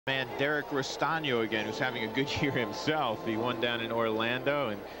Man, Derek Restano again, who's having a good year himself. He won down in Orlando,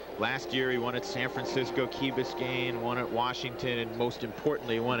 and last year he won at San Francisco, Key Biscayne, won at Washington, and most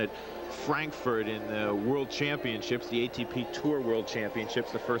importantly, won at Frankfurt in the World Championships, the ATP Tour World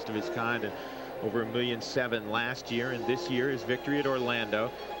Championships, the first of its kind, and over $1.7 million last year. And this year his victory at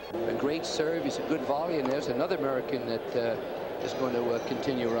Orlando. A great serve. He's a good volley, and there's another American that is going to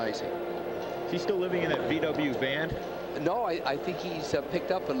continue rising. Is he still living in that VW van? No, I think he's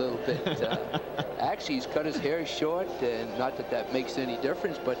picked up a little bit. Actually, he's cut his hair short, and not that that makes any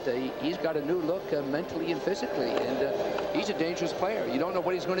difference, but he's got a new look mentally and physically, and he's a dangerous player. You don't know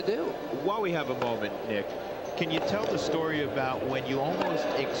what he's going to do. While we have a moment, Nick, can you tell the story about when you almost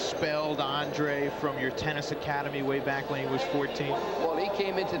expelled Andre from your tennis academy way back when he was 14? Well, he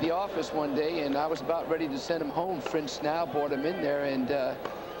came into the office one day, and I was about ready to send him home. Frince Snell brought him in there, and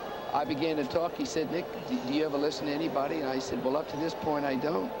I began to talk. He said, "Nick, do you ever listen to anybody?" And I said, "Well, up to this point, I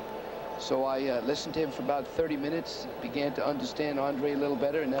don't." So I listened to him for about 30 minutes, began to understand Andre a little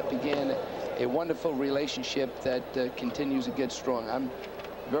better, and that began a wonderful relationship that continues to get strong. I'm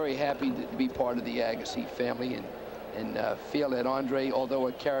very happy to be part of the Agassi family, and feel that Andre, although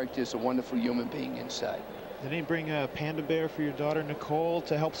a character, is a wonderful human being inside. Did he bring a panda bear for your daughter Nicole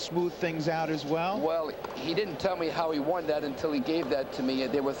to help smooth things out as well? Well, he didn't tell me how he won that until he gave that to me.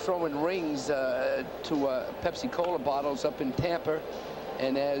 They were throwing rings to Pepsi Cola bottles up in Tampa,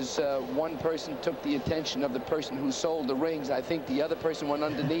 and as one person took the attention of the person who sold the rings, I think the other person went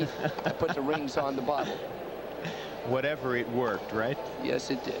underneath and put the rings on the bottle. Whatever, it worked, right? Yes,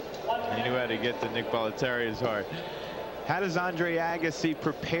 it did. He knew how to get to Nick Bollettieri's heart. How does Andre Agassi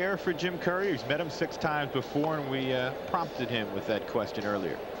prepare for Jim Courier? He's met him 6 times before, and we prompted him with that question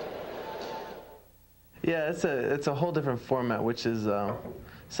earlier. Yeah, it's a whole different format, which is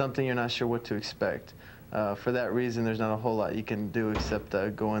something you're not sure what to expect. For that reason, there's not a whole lot you can do except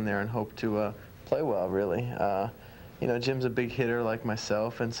go in there and hope to play well, really. You know, Jim's a big hitter like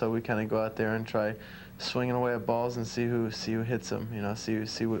myself, and so we kind of go out there and try swinging away at balls and see who hits them. You know, see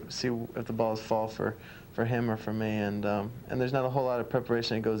if the balls fall for him or for me, and there's not a whole lot of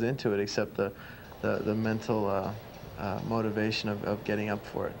preparation that goes into it except the mental motivation of getting up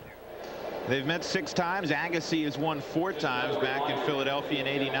for it. They've met 6 times. Agassi has won 4 times, back in Philadelphia in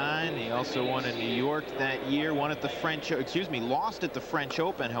 '89. He also won in New York that year. Won at the lost at the French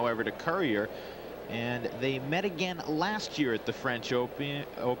Open, however, to Courier. And they met again last year at the French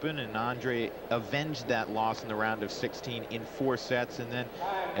Open, and Andre avenged that loss in the round of 16 in 4 sets. And then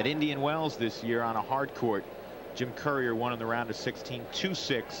at Indian Wells this year on a hard court, Jim Courier won in the round of 16,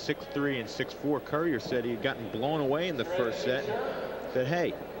 2-6, 6-3, and 6-4. Courier said he had gotten blown away in the first set, and said,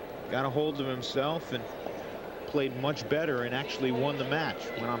 hey, got a hold of himself and played much better and actually won the match.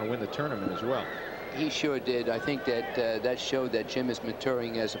 Went on to win the tournament as well. He sure did. I think that that showed that Jim is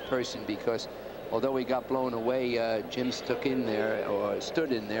maturing as a person, because although he got blown away, Jim stuck in there, or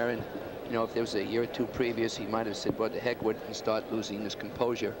stood in there, and you know, if there was a year or 2 previous, he might have said, what the heck with it, and start losing his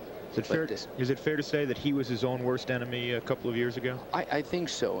composure. Is it fair to say that he was his own worst enemy a couple of years ago? I think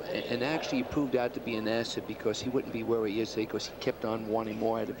so, and actually he proved out to be an asset, because he wouldn't be where he is today, because he kept on wanting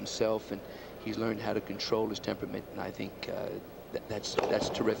more out of himself, and he's learned how to control his temperament, and I think that's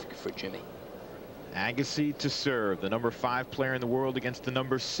terrific for Jimmy. Agassi to serve, the number 5 player in the world against the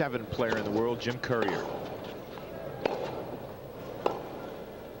number 7 player in the world, Jim Courier.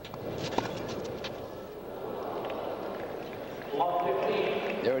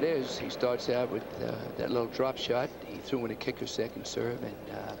 There it is. He starts out with that little drop shot. He threw in a kicker second serve, and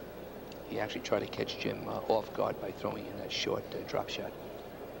he actually tried to catch Jim off guard by throwing in that short drop shot.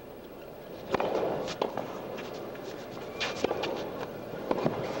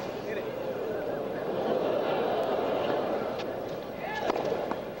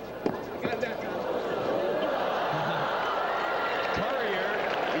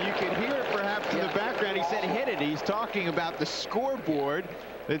 He's talking about the scoreboard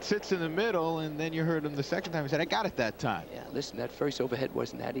that sits in the middle, and then you heard him the second time. He said, I got it that time. Yeah, listen, that first overhead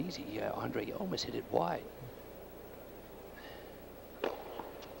wasn't that easy. Andre almost hit it wide.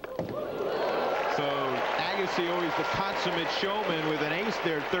 So Agassi, always the consummate showman, with an ace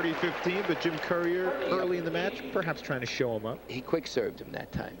there at 30-15, but Jim Courier early in the match, perhaps trying to show him up. He quick served him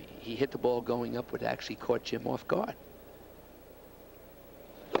that time. He hit the ball going up, what actually caught Jim off guard.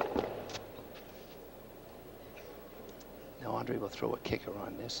 Now Andre will throw a kicker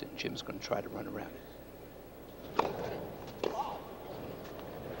on this, and Jim's going to try to run around it.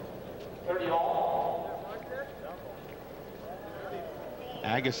 30 all.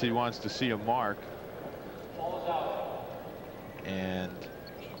 Agassi wants to see a mark, and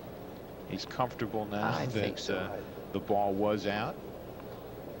he's comfortable now I think so. the ball was out.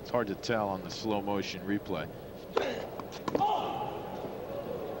 hard to tell on the slow motion replay.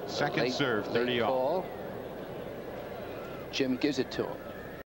 Second serve, 30 all. Jim gives it to him.